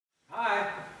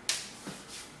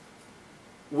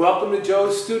Welcome to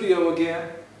Joe's studio again.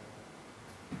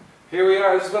 Here we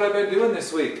are. This is what I've been doing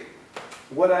this week.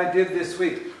 What I did this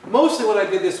week. Mostly what I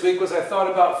did this week was I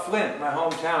thought about Flint, my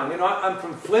hometown. You know, I'm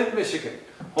from Flint, Michigan,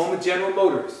 home of General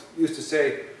Motors. Used to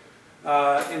say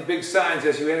in big signs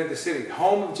as you entered the city,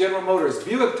 home of General Motors,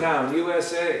 Buicktown,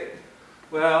 USA.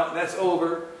 Well, that's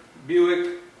over.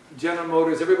 Buick, General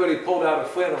Motors, everybody pulled out of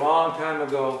Flint a long time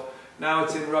ago. Now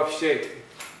it's in rough shape.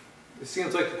 It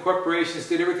seems like the corporations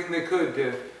did everything they could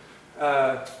to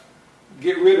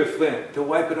get rid of Flint, to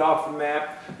wipe it off the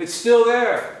map. It's still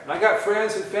there. I got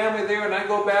friends and family there, and I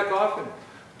go back often,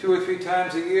 2 or 3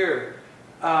 times a year.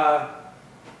 But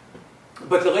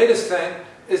the latest thing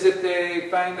is that they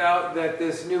find out that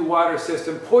this new water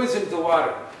system poisoned the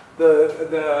water.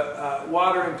 The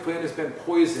water in Flint has been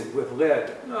poisoned with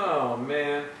lead. Oh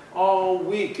man, all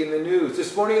week in the news.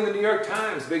 This morning in the New York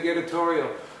Times, big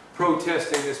editorial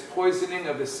protesting this poisoning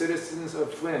of the citizens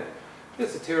of Flint.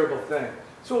 It's a terrible thing.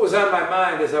 So what was on my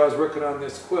mind as I was working on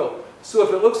this quilt. So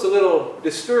if it looks a little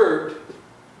disturbed,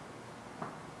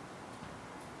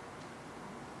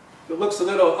 if it looks a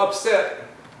little upset,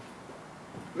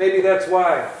 maybe that's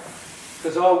why.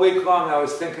 Because all week long I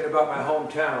was thinking about my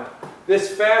hometown.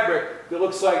 This fabric that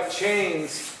looks like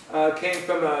chains came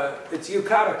from it's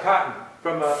yukata cotton,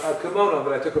 from a kimono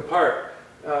that I took apart.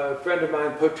 A friend of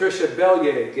mine, Patricia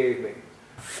Bellier, gave me.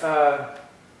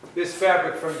 This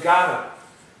fabric from Ghana,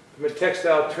 from a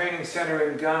textile training center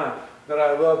in Ghana that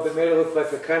I love, that made it look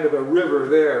like a kind of a river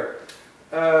there.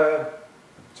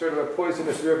 Sort of a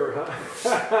poisonous river,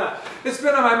 huh? It's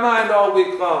been on my mind all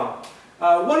week long.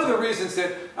 One of the reasons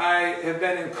that I have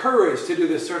been encouraged to do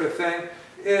this sort of thing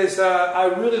is I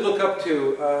really look up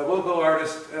to a local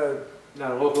artist,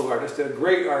 not a local artist, a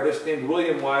great artist named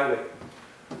William Wiley.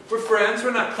 We're friends.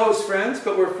 We're not close friends,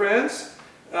 but we're friends.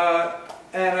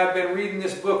 And I've been reading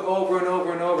this book over and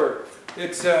over and over.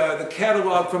 It's the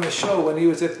catalog from the show when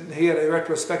he had a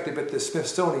retrospective at the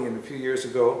Smithsonian a few years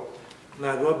ago. And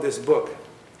I love this book.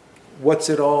 What's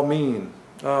it all mean?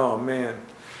 Oh man.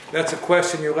 That's a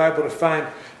question you're liable to find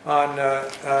on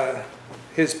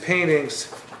his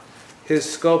paintings, his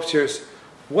sculptures.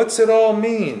 What's it all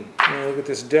mean? Oh, look at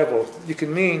this devil. You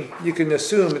can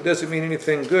assume it doesn't mean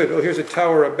anything good. Oh, here's a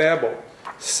Tower of Babel.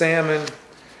 Salmon.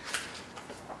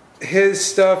 His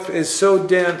stuff is so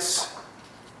dense,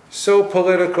 so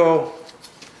political,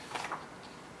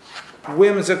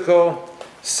 whimsical,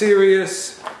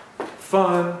 serious,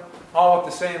 fun, all at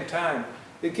the same time.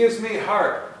 It gives me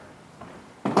heart.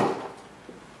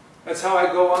 That's how I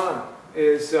go on,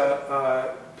 is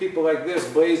people like this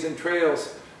blazing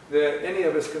trails that any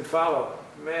of us can follow.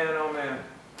 Man, oh man.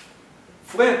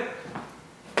 Flint.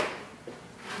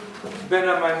 Been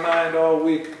on my mind all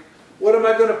week. What am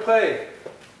I going to play?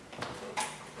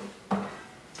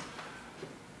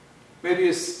 Maybe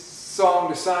a song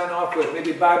to sign off with.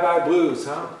 Maybe Bye Bye Blues,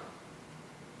 huh?